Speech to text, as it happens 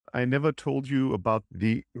I never told you about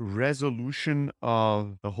the resolution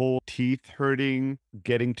of the whole teeth hurting,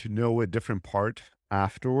 getting to know a different part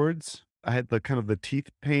afterwards. I had the kind of the teeth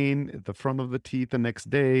pain at the front of the teeth the next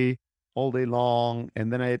day, all day long.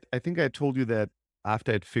 And then I think I told you that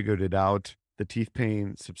after I'd figured it out, the teeth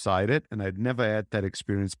pain subsided. And I'd never had that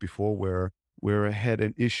experience before where I had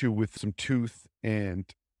an issue with some tooth and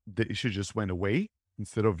the issue just went away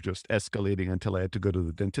instead of just escalating until I had to go to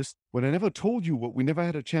the dentist. What I never told you, what we never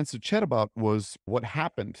had a chance to chat about was what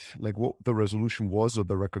happened, like what the resolution was or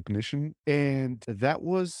the recognition. And that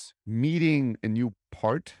was meeting a new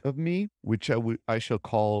part of me, which I shall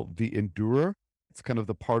call the endurer. It's kind of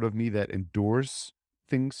the part of me that endures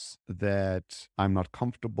things that I'm not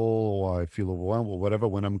comfortable or I feel overwhelmed or whatever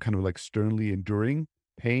when I'm kind of like sternly enduring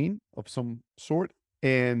pain of some sort.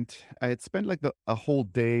 And I had spent like a whole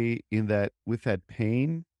day in that with that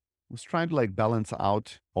pain, was trying to like balance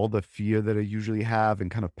out all the fear that I usually have and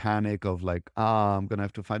kind of panic of like, I'm gonna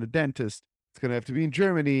have to find a dentist. It's gonna have to be in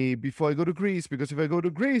Germany before I go to Greece, because if I go to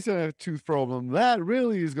Greece and I have a tooth problem, that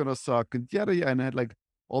really is gonna suck. And yada yada. And I had like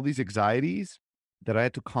all these anxieties that I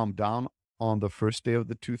had to calm down on the first day of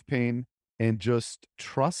the tooth pain and just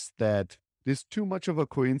trust that there's too much of a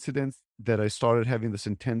coincidence that I started having this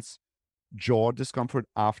intense jaw discomfort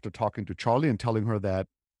after talking to Charlie and telling her that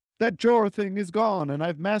that jaw thing is gone and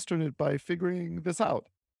I've mastered it by figuring this out.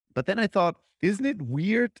 But then I thought, isn't it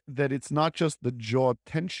weird that it's not just the jaw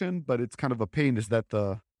tension, but it's kind of a pain? Is that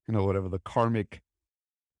whatever the karmic,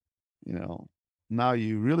 you know, now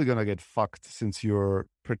you're really going to get fucked since you're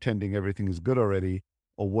pretending everything is good already?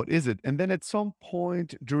 Or what is it? And then at some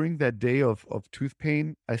point during that day of tooth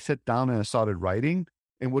pain, I sat down and I started writing.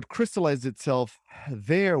 And what crystallized itself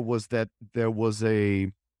there was that there was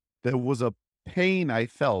a pain I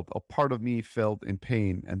felt, a part of me felt in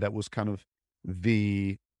pain. And that was kind of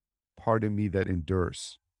the part of me that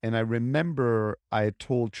endures. And I remember I had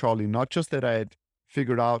told Charlie not just that I had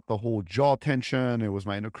figured out the whole jaw tension, it was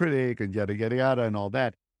my inner critic and yada, yada, yada, and all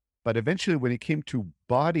that. But eventually, when it came to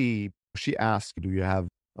body, she asked, do you have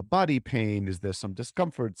a body pain? Is there some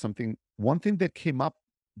discomfort? Something, one thing that came up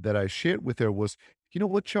that I shared with her was, you know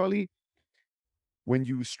what, Charlie? When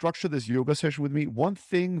you structure this yoga session with me, one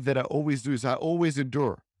thing that I always do is I always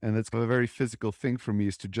endure. And that's a very physical thing for me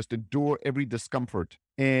is to just endure every discomfort.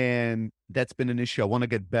 And that's been an issue. I want to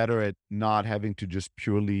get better at not having to just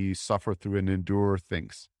purely suffer through and endure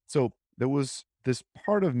things. So there was this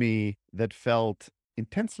part of me that felt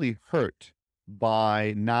intensely hurt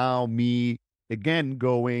by now me again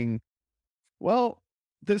going, well,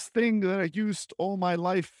 this thing that I used all my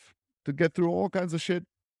life to get through all kinds of shit,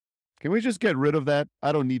 can we just get rid of that?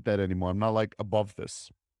 I don't need that anymore. I'm not like above this.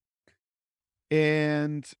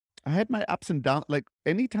 And I had my ups and downs. Like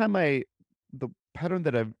anytime the pattern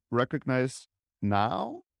that I've recognized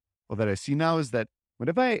now or that I see now is that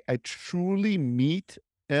whenever I truly meet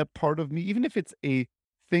a part of me, even if it's a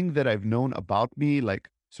thing that I've known about me, like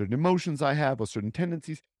certain emotions I have or certain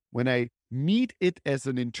tendencies, when I meet it as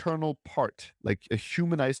an internal part, like a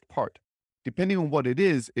humanized part, depending on what it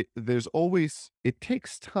is, it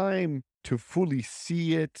takes time to fully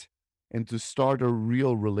see it and to start a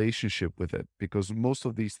real relationship with it, because most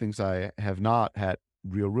of these things I have not had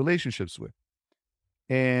real relationships with.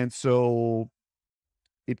 And so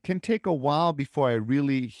it can take a while before I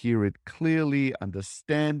really hear it clearly,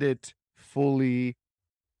 understand it fully,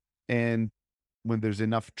 and when there's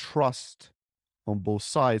enough trust on both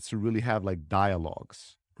sides to really have like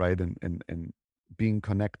dialogues, right? And being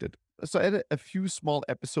connected. So I had a few small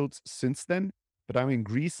episodes since then, but I'm in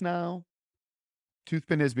Greece now.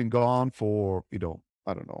 Toothpin has been gone for, I don't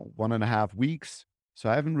know, 1.5 weeks. So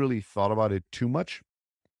I haven't really thought about it too much.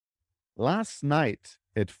 Last night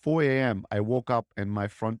at 4 a.m., I woke up and my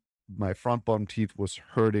front bottom teeth was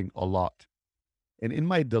hurting a lot. And in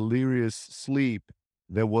my delirious sleep,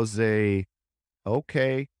 there was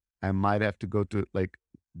okay, I might have to go to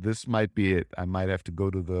this might be it. I might have to go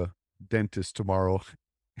to the dentist tomorrow,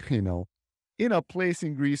 you know, in a place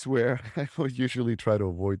in Greece where I would usually try to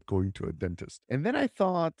avoid going to a dentist. And then I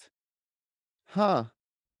thought, huh,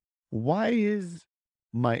 why is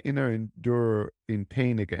my inner endurer in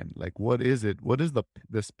pain again? Like, what is it? What is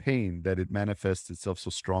this pain that it manifests itself so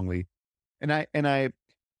strongly? And I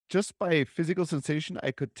just by physical sensation,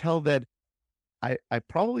 I could tell that I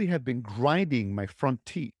probably had been grinding my front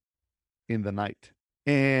teeth in the night.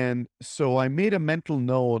 And so I made a mental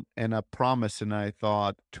note and a promise, and I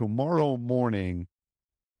thought, tomorrow morning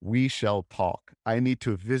we shall talk. I need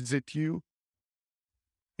to visit you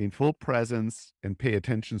in full presence and pay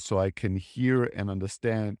attention so I can hear and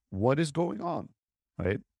understand what is going on,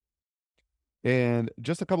 right? And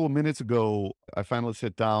just a couple of minutes ago, I finally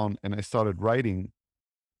sat down and I started writing.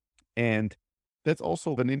 And that's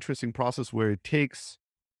also an interesting process where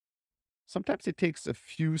sometimes it takes a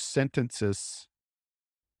few sentences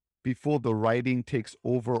before the writing takes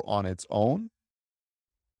over on its own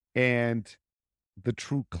and the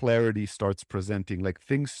true clarity starts presenting. Like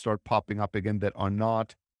things start popping up again that are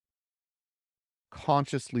not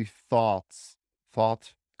consciously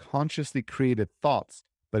consciously created thoughts,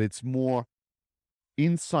 but it's more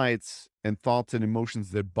insights and thoughts and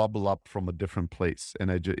emotions that bubble up from a different place.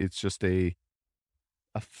 And it's just a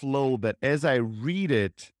flow that as I read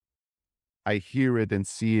it, I hear it and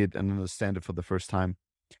see it and understand it for the first time.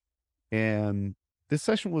 And this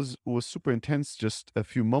session was super intense just a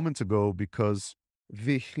few moments ago because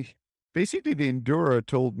the basically the endurer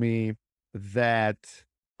told me that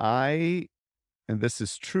and this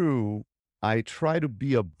is true, I try to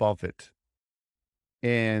be above it.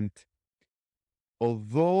 And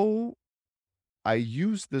although I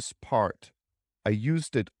used this part, I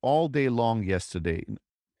used it all day long yesterday. In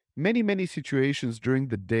many, many situations during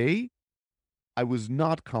the day, I was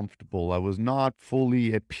not comfortable. I was not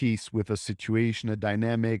fully at peace with a situation, a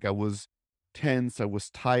dynamic. I was tense. I was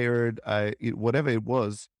tired. Whatever it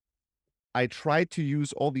was, I tried to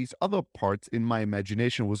use all these other parts in my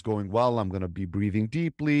imagination was going, well, I'm going to be breathing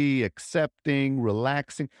deeply, accepting,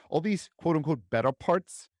 relaxing, all these quote unquote better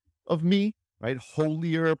parts of me, right?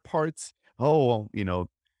 Holier parts. Oh,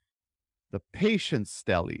 the patient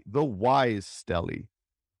Stelly, the wise Stelly,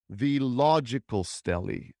 the logical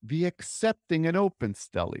Stelly, the accepting and open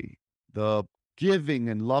Stelly, the giving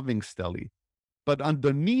and loving Stelly. But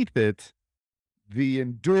underneath it, the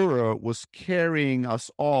endurer was carrying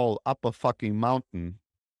us all up a fucking mountain.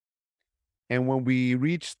 And when we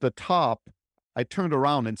reached the top, I turned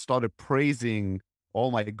around and started praising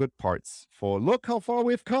all my good parts for look how far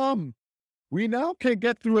we've come. We now can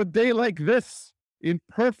get through a day like this in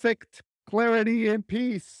perfect clarity and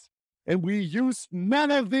peace. And we use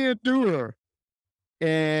none of the endurer.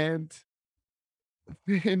 And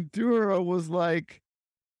the endurer was like,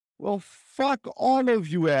 well, fuck all of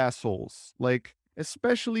you assholes. Like,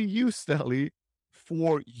 especially you, Stelly,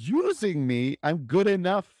 for using me. I'm good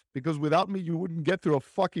enough because without me, you wouldn't get through a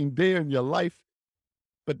fucking day in your life.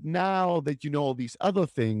 But now that you know all these other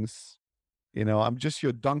things, I'm just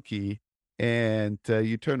your donkey. And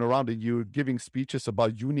you turn around and you're giving speeches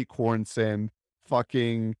about unicorns and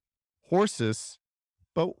fucking horses.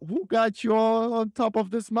 But who got you all on top of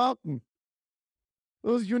this mountain?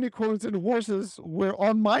 Those unicorns and horses were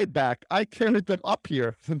on my back. I carried them up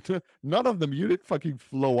here. None of them. You didn't fucking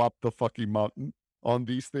flow up the fucking mountain on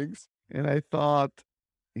these things. And I thought,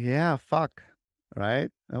 yeah, fuck. Right?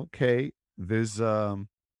 Okay. It's a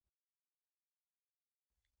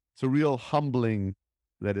real humbling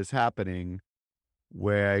that is happening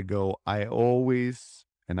where I go, I always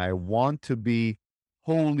and I want to be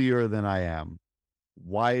holier than I am,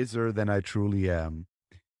 wiser than I truly am.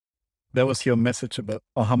 That was your message about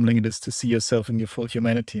how humbling it is to see yourself in your full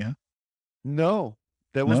humanity, huh? No,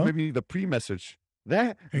 that was No? maybe the pre-message.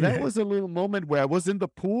 That was a little moment where I was in the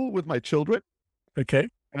pool with my children. Okay.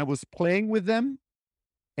 And I was playing with them.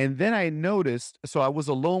 And then I noticed, so I was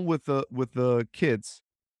alone with the kids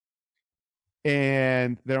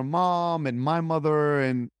and their mom and my mother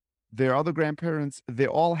and their other grandparents, they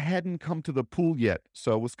all hadn't come to the pool yet.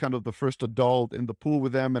 So I was kind of the first adult in the pool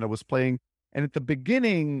with them and I was playing. And at the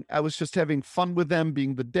beginning, I was just having fun with them,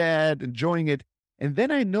 being the dad, enjoying it. And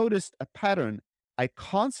then I noticed a pattern. I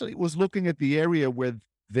constantly was looking at the area where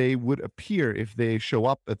they would appear if they show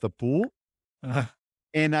up at the pool.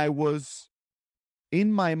 And I was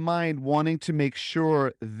in my mind wanting to make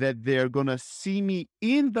sure that they're going to see me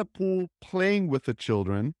in the pool playing with the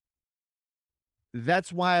children.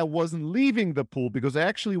 That's why I wasn't leaving the pool because I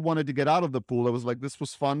actually wanted to get out of the pool. I was like, this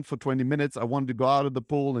was fun for 20 minutes. I wanted to go out of the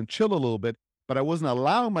pool and chill a little bit, but I wasn't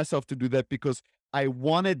allowing myself to do that because I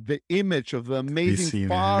wanted the image of the amazing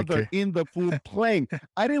father in the pool playing.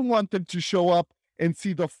 I didn't want them to show up and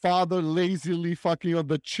see the father lazily fucking on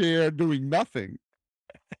the chair doing nothing.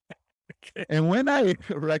 Okay. And when I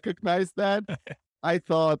recognized that, I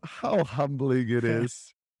thought how humbling it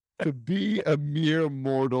is to be a mere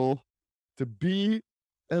mortal, to be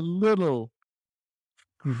a little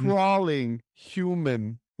crawling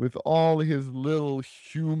human with all his little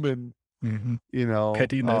human,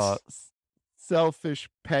 pettiness, selfish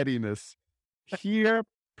pettiness here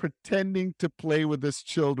pretending to play with his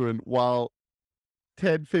children while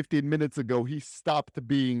 10, 15 minutes ago, he stopped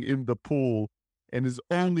being in the pool and is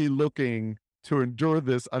only looking to endure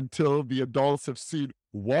this until the adults have seen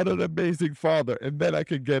what an amazing father. And then I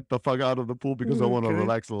can get the fuck out of the pool because I want to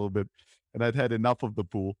relax a little bit. and I'd had enough of the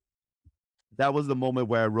pool. That was the moment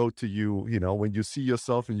where I wrote to you, when you see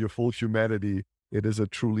yourself in your full humanity, it is a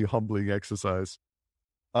truly humbling exercise.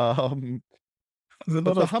 Um, There's a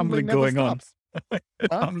but lot the of humbling humbling never going on. stops. Huh?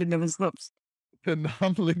 Humbling never stops. The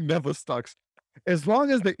humbling never stops. As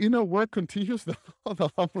long as the inner work continues, the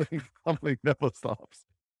humbling never stops.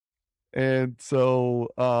 And so,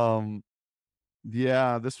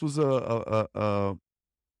 yeah, this was a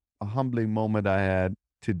humbling moment I had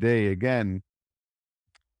today again,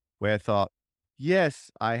 where I thought,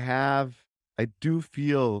 yes, I do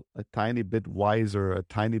feel a tiny bit wiser, a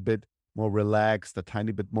tiny bit more relaxed, a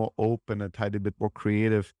tiny bit more open, a tiny bit more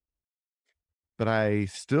creative, but I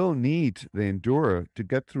still need the Endurer to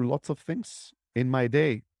get through lots of things in my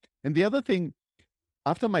day. And the other thing,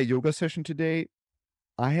 after my yoga session today,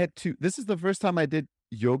 this is the first time I did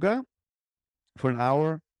yoga for an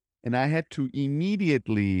hour, and I had to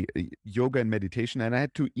immediately, yoga and meditation, and I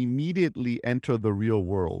had to immediately enter the real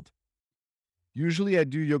world. Usually I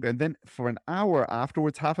do yoga, and then for an hour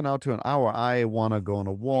afterwards, half an hour to an hour, I want to go on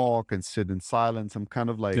a walk and sit in silence. I'm kind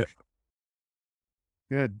of Yeah. like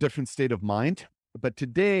in a different state of mind. But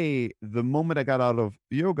today, the moment I got out of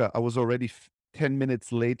yoga, I was already 10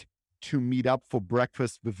 minutes late to meet up for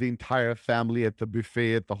breakfast with the entire family at the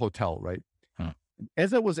buffet at the hotel, right? Huh.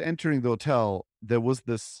 As I was entering the hotel, there was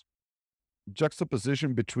this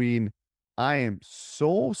juxtaposition between I am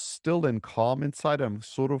so still and calm inside, I'm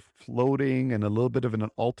sort of floating in a little bit of an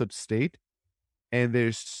altered state, and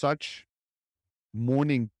there's such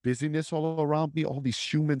morning busyness all around me, all these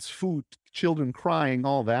humans, food, children crying,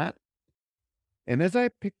 all that. And as I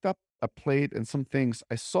picked up a plate and some things,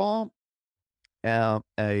 I saw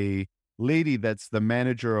a lady that's the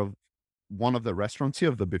manager of one of the restaurants here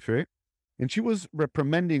of the buffet, and she was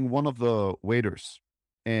reprimanding one of the waiters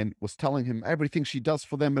and was telling him everything she does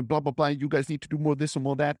for them and blah, blah, blah. You guys need to do more this and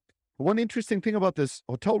more that. One interesting thing about this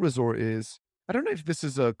hotel resort is, I don't know if this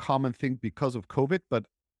is a common thing because of COVID, but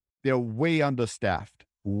they're way understaffed,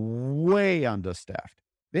 way understaffed.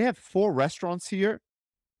 They have 4 restaurants here,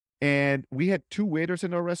 and we had 2 waiters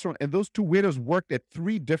in our restaurant, and those 2 waiters worked at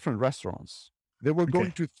 3 different restaurants. They were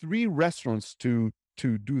going to 3 restaurants to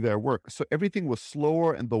do their work. So everything was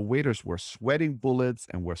slower, and the waiters were sweating bullets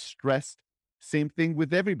and were stressed. Same thing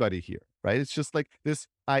with everybody here, right? It's just like this.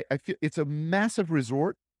 I feel it's a massive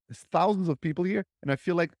resort. There's thousands of people here, and I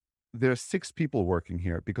feel like there are 6 people working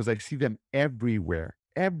here because I see them everywhere,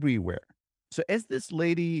 everywhere. So as this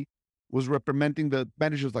lady was reprimanding the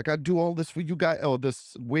managers, like, I do all this for you guys, or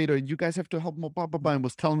this waiter, you guys have to help me, blah, blah, blah, and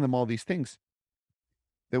was telling them all these things.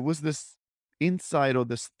 There was this insight or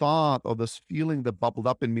this thought or this feeling that bubbled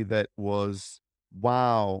up in me that was,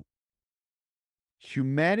 wow,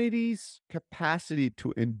 humanity's capacity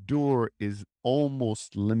to endure is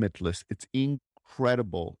almost limitless. It's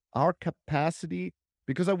incredible. Our capacity,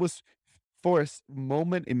 because I was for a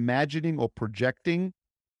moment imagining or projecting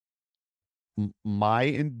my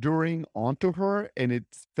enduring onto her, and I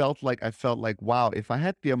felt like, wow, if I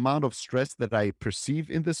had the amount of stress that I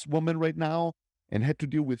perceive in this woman right now and had to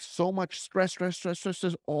deal with so much stress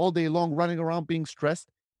all day long, running around being stressed,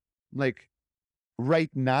 like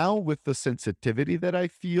right now with the sensitivity that I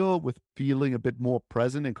feel, with feeling a bit more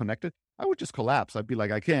present and connected, I would just collapse. I'd be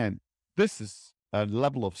like, this is a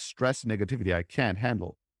level of stress negativity I can't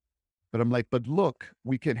handle. But I'm like, but look,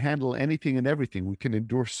 we can handle anything and everything. We can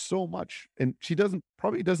endure so much. And she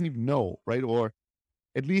probably doesn't even know, right? Or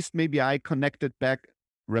at least maybe I connected back,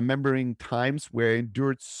 remembering times where I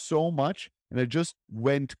endured so much and I just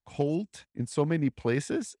went cold in so many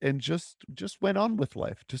places and just went on with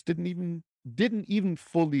life. Just didn't even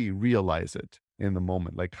fully realize it in the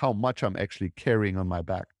moment, like how much I'm actually carrying on my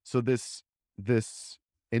back. So this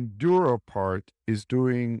endurer part is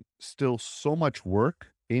doing still so much work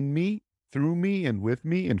in me, through me, and with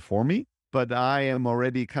me, and for me. But I am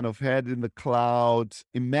already kind of head in the clouds,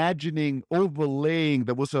 imagining, overlaying.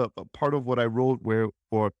 That was a part of what I wrote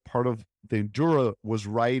or part of the endurer was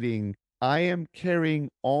writing, I am carrying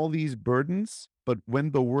all these burdens, but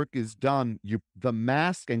when the work is done, the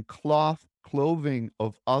mask and clothing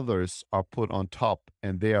of others are put on top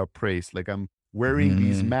and they are praised. Like I'm wearing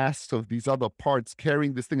these masks of these other parts,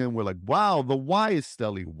 carrying this thing, and we're like, wow, the why is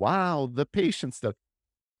Stelly. Wow, the patience stuff.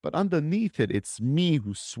 But underneath it, it's me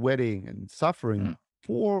who's sweating and suffering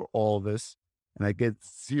for all this. And I get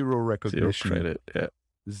zero recognition. Zero credit. Yeah.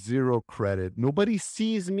 Zero credit. Nobody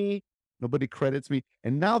sees me. Nobody credits me.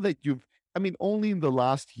 And now that only in the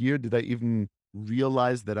last year did I even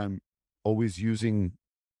realize that I'm always using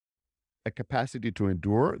a capacity to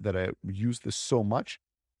endure, that I use this so much.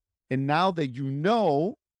 And now that you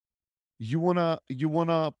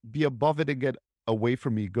wanna be above it and get away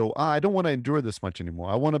from me go, I don't want to endure this much anymore.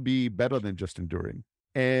 I want to be better than just enduring.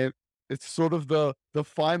 And it's sort of the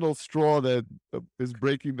final straw that is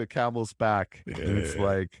breaking the camel's back. And it's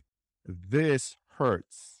like, this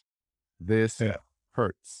hurts. This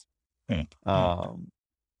hurts. And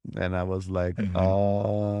I was like,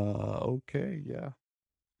 okay, yeah.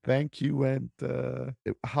 Thank you. And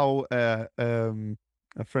how a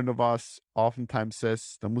friend of ours oftentimes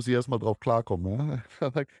says, da muss ich erst mal drauf klarkommen.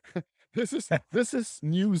 Like, this is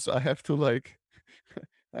news I have to like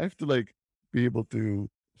be able to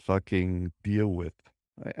fucking deal with.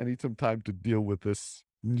 I need some time to deal with this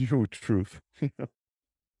new truth,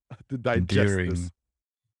 to digest this.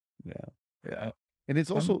 Yeah. And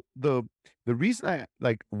it's also the reason I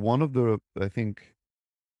like, one of the, I think,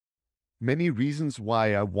 many reasons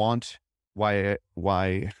why I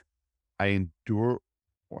endure,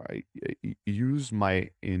 or I use my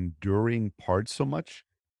enduring part so much.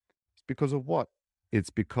 It's because of what? It's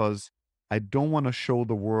because I don't want to show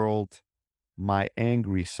the world my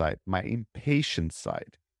angry side, my impatient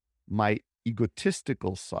side, my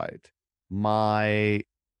egotistical side, my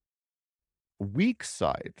weak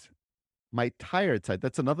side, my tired side.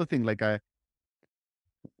 That's another thing. Like,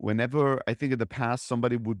 whenever I think in the past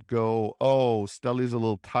somebody would go, oh, Stelly's a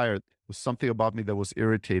little tired, there was something about me that was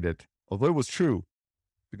irritated, although it was true.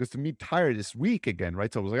 Because to me, tired is weak again,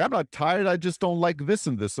 right? So I was like, I'm not tired. I just don't like this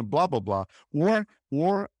and this and blah, blah, blah.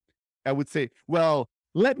 Or I would say, well,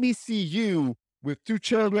 let me see you with 2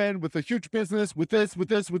 children, with a huge business, with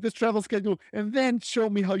this travel schedule, and then show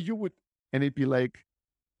me how you would. And it'd be like,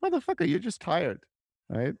 motherfucker, you're just tired,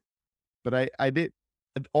 right? But I did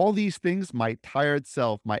all these things, my tired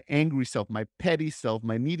self, my angry self, my petty self,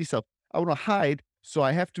 my needy self, I want to hide. So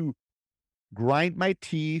I have to grind my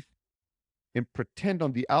teeth and pretend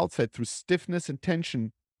on the outside through stiffness and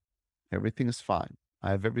tension, everything is fine.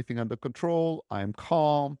 I have everything under control. I'm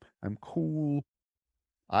calm. I'm cool.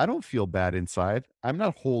 I don't feel bad inside. I'm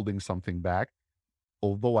not holding something back,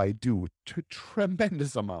 although I do to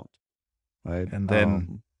tremendous amount. Right? And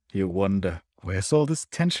then you wonder, where's all this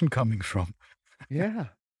tension coming from? Yeah.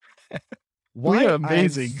 We are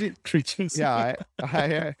amazing creatures. Yeah,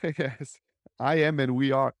 yes, I am, and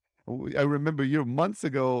we are. I remember months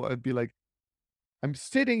ago, I'd be like, I'm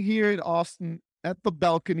sitting here in Austin at the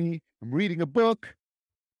balcony. I'm reading a book.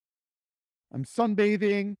 I'm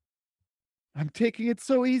sunbathing. I'm taking it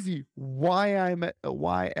so easy. Why am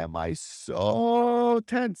I so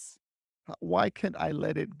tense? Why can't I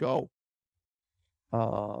let it go?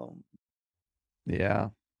 Yeah.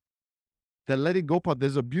 The letting go part,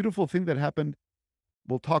 there's a beautiful thing that happened.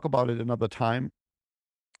 We'll talk about it another time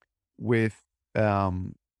with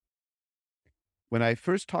when I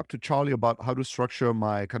first talked to Charlie about how to structure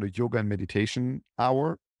my kind of yoga and meditation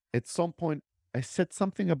hour, at some point I said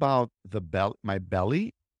something about my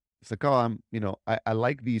belly. It's like, oh, I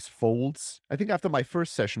like these folds. I think after my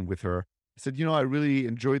first session with her, I said, I really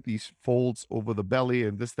enjoyed these folds over the belly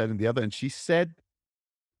and this, that, and the other. And she said,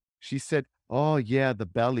 oh yeah, the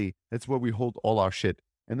belly, that's where we hold all our shit.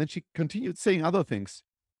 And then she continued saying other things.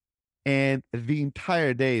 And the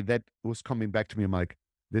entire day that was coming back to me. I'm like,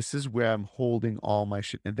 this is where I'm holding all my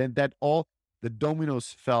shit. And then the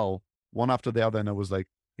dominoes fell one after the other. And I was like,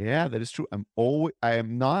 yeah, that is true. I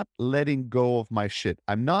am not letting go of my shit.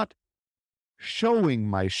 I'm not showing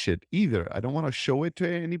my shit either. I don't want to show it to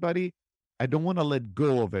anybody. I don't want to let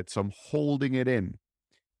go of it. So I'm holding it in.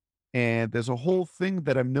 And there's a whole thing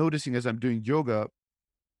that I'm noticing as I'm doing yoga.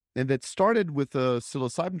 And that started with a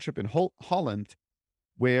psilocybin trip in Holland,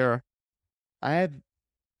 where I have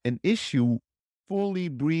an issue fully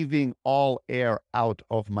breathing all air out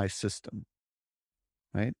of my system,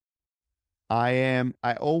 right?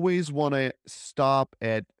 I always want to stop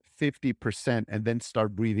at 50% and then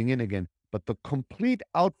start breathing in again. But the complete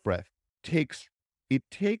out breath takes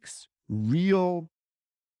real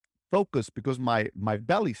focus, because my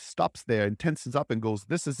belly stops there and tenses up and goes,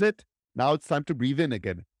 this is it. Now it's time to breathe in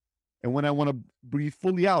again. And when I want to breathe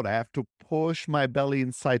fully out, I have to push my belly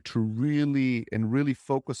inside to really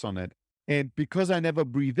focus on it. And because I never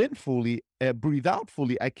breathe out fully,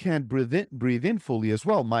 I can't breathe in fully as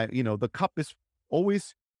well. The cup is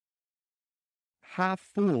always half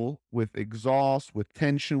full with exhaust, with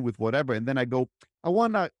tension, with whatever. And then I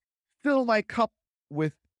want to fill my cup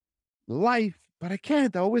with life, but I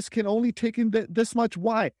can't. I always can only take in this much.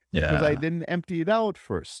 Why? Yeah. Because I didn't empty it out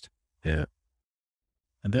first. Yeah.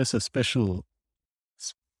 And there's a special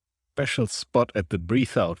spot at the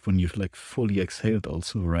breathe out when you've like fully exhaled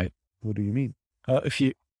also, right? What do you mean? If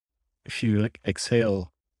you like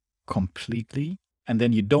exhale completely and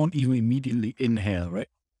then you don't even immediately inhale, right?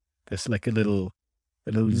 There's like a little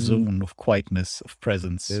a little zone of quietness, of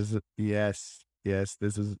presence. Yes,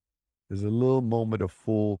 there's a little moment of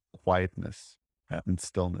full quietness Yeah. and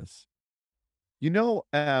stillness.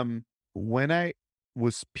 When I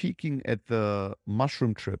was speaking at the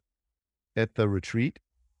mushroom trip at the retreat,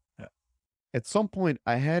 Yeah. at some point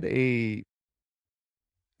I had a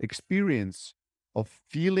experience of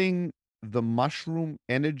feeling the mushroom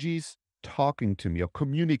energies talking to me, or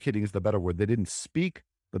communicating is the better word. They didn't speak,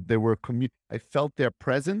 but they were I felt their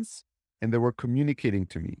presence and they were communicating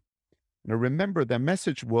to me. And I remember their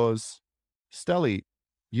message was, Stelly,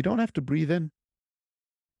 you don't have to breathe in.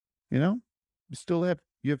 You know,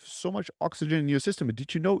 you have so much oxygen in your system. And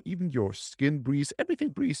did you know even your skin breathes, everything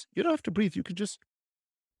breathes. You don't have to breathe. You can just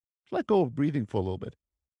let go of breathing for a little bit.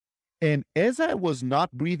 And as I was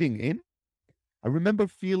not breathing in, I remember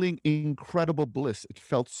feeling incredible bliss. It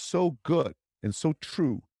felt so good and so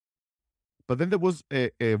true. But then there was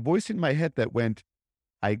a voice in my head that went,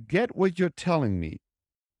 I get what you're telling me.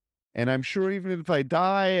 And I'm sure even if I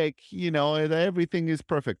die, everything is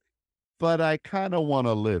perfect. But I kind of want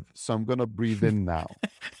to live. So I'm going to breathe in now.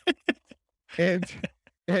 And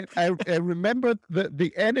I remember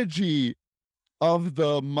the energy of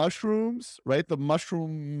the mushrooms, right? The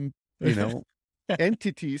mushroom,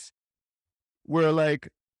 entities were like,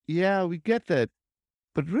 yeah, we get that.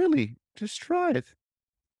 But really, just try it.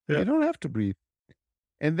 Yeah. You don't have to breathe.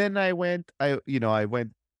 And then I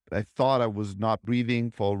thought I was not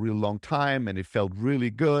breathing for a real long time and it felt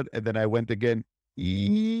really good. And then I went again,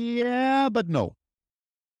 yeah, but no.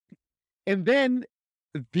 And then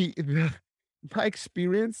my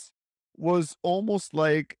experience was almost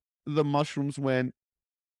like the mushrooms went,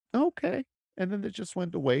 okay. And then they just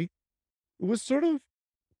went away. It was sort of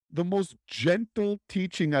the most gentle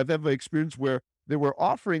teaching I've ever experienced, where they were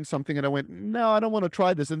offering something and I went, no, I don't want to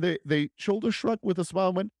try this. And they shoulder shrugged with a smile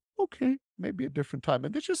and went, okay, maybe a different time.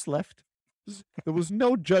 And they just left. There was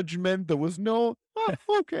no judgment. There was no,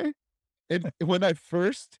 okay. And when I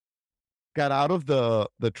first got out of the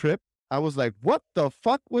trip, I was like, what the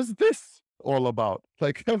fuck was this all about?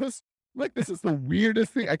 Like, I was like, this is the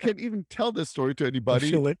weirdest thing. I can't even tell this story to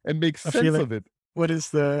anybody and make sense of it. What is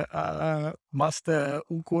the Master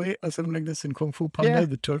Ukwe or something like this in Kung Fu Panda,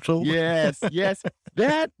 the turtle? Yes.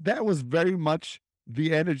 That was very much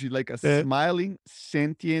the energy, like a smiling,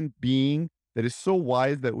 sentient being that is so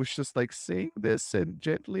wise that was just like saying this and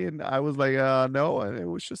gently. And I was like, no. And it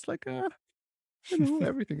was just like,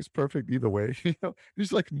 everything is perfect either way.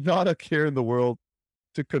 There's like not a care in the world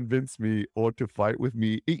to convince me or to fight with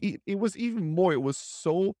me. It was even more,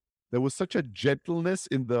 there was such a gentleness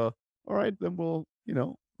in the, all right, then we'll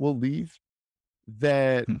leave,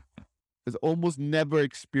 that has almost never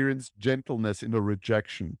experienced gentleness in a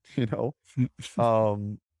rejection,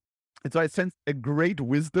 And so I sensed a great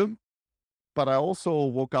wisdom, but I also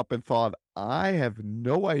woke up and thought, I have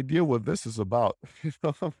no idea what this is about.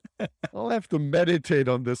 I'll have to meditate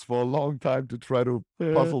on this for a long time to try to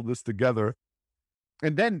puzzle this together.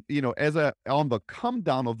 And then, on the come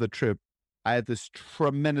down of the trip, I had this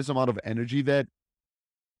tremendous amount of energy that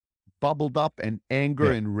bubbled up, and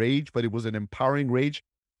anger and rage, but it was an empowering rage.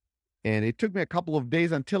 And it took me a couple of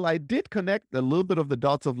days until I did connect a little bit of the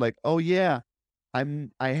dots of like, oh yeah, I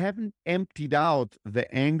haven't emptied out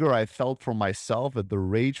the anger I felt for myself and the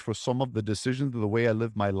rage for some of the decisions of the way I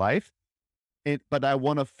live my life. But I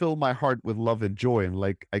want to fill my heart with love and joy. And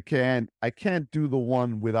like, I can't do the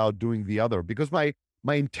one without doing the other, because my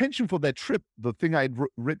intention for that trip, the thing I'd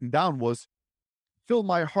written down was, fill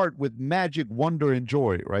my heart with magic, wonder, and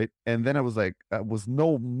joy, right? And then I was like, was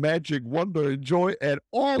no magic, wonder, and joy at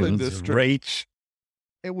all in this trip. Rage.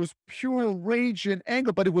 It was pure rage and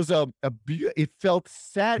anger, but it was it felt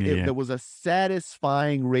sad. Yeah. There was a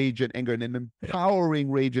satisfying rage and anger, and an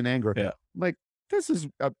empowering rage and anger. Yeah. Like, this is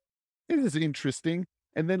interesting.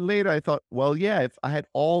 And then later I thought, well, yeah, if I had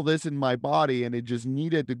all this in my body and it just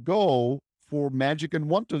needed to go for magic and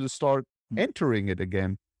wonder to start entering it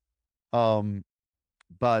again. And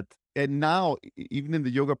now, even in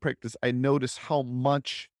the yoga practice, I notice how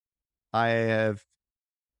much I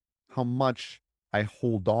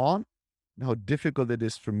hold on, and how difficult it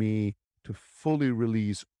is for me to fully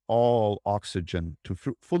release all oxygen, to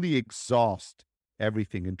fully exhaust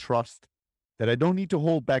everything, and trust that I don't need to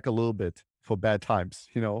hold back a little bit for bad times,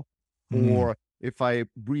 or if I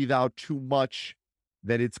breathe out too much,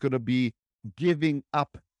 that it's going to be giving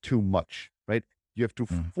up too much, right? You have to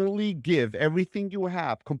fully give everything you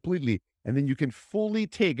have completely, and then you can fully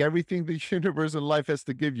take everything the universe and life has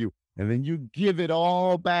to give you, and then you give it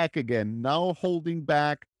all back again. Now holding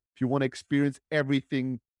back, if you want to experience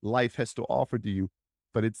everything life has to offer to you.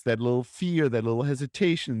 but it's that little fear, that little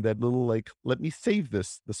hesitation, that little like, let me save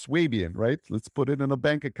this, the Swabian, right? Let's put it in a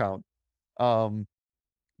bank account.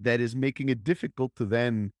 That is making it difficult to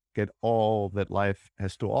then get all that life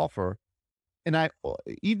has to offer. And I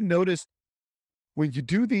even noticed when you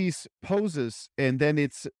do these poses and then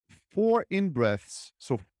it's 4 in breaths.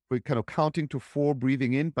 So we're kind of counting to 4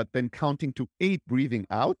 breathing in, but then counting to 8 breathing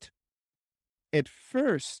out. At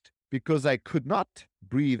first, because I could not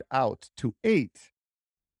breathe out to 8,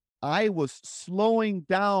 I was slowing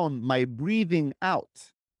down my breathing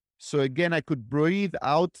out. So again, I could breathe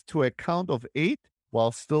out to a count of 8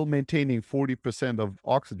 while still maintaining 40% of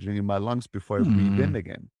oxygen in my lungs before I breathe in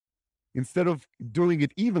again. Instead of doing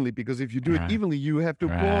it evenly, because if you do it evenly, you have to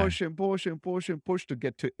push and push and push and push to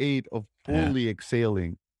get to 8 of fully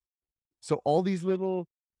exhaling. So all these little,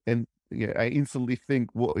 and I instantly think,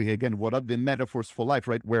 well, again, what are the metaphors for life,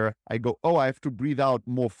 right? Where I go, oh, I have to breathe out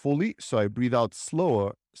more fully, so I breathe out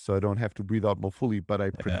slower, so I don't have to breathe out more fully, but I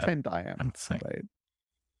pretend I am, right?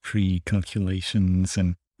 Pre-calculations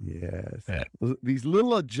and yes, these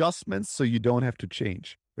little adjustments, so you don't have to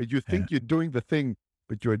change. Right? You think you're doing the thing,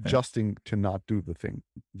 but you're adjusting to not do the thing.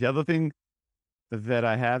 The other thing that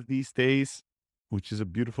I have these days, which is a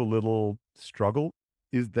beautiful little struggle,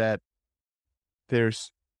 is that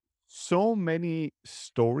there's so many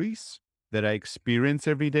stories that I experience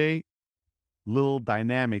every day, little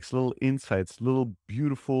dynamics, little insights, little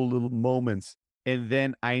beautiful little moments. And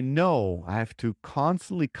then I know I have to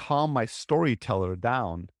constantly calm my storyteller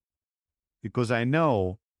down because I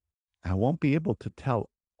know I won't be able to tell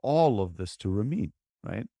all of this to Ramin,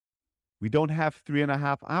 right? We don't have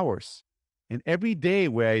 3.5 hours. And every day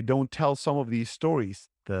where I don't tell some of these stories,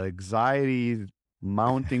 the anxiety is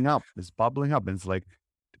mounting up, is bubbling up. And it's like,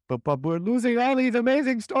 but we're losing all these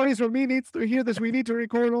amazing stories. Ramin needs to hear this. We need to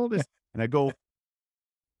record all this. And I go,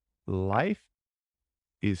 life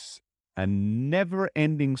is a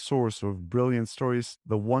never-ending source of brilliant stories.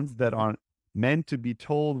 The ones that aren't meant to be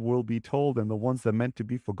told will be told, and the ones that are meant to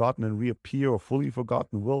be forgotten and reappear or fully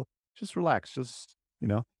forgotten will just relax, just,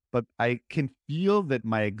 But I can feel that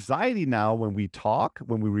my anxiety now when we talk,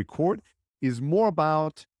 when we record, is more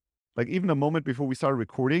about, like even a moment before we started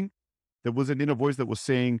recording, there was an inner voice that was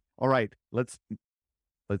saying, all right, let's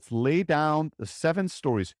lay down the 7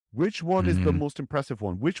 stories. Which one is the most impressive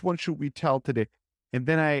one? Which one should we tell today? And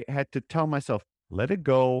then I had to tell myself, let it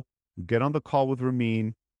go, get on the call with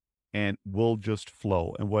Ramin, and we'll just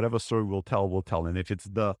flow. And whatever story we'll tell. And if it's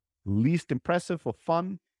the least impressive or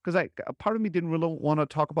fun, because a part of me didn't really want to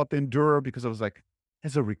talk about the Endurer because I was like,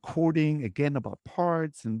 as a recording, again, about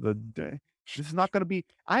parts and this is not going to be,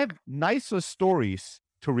 I have nicer stories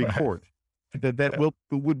to record. That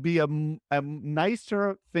would be a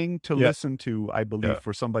nicer thing to listen to, I believe,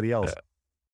 for somebody else.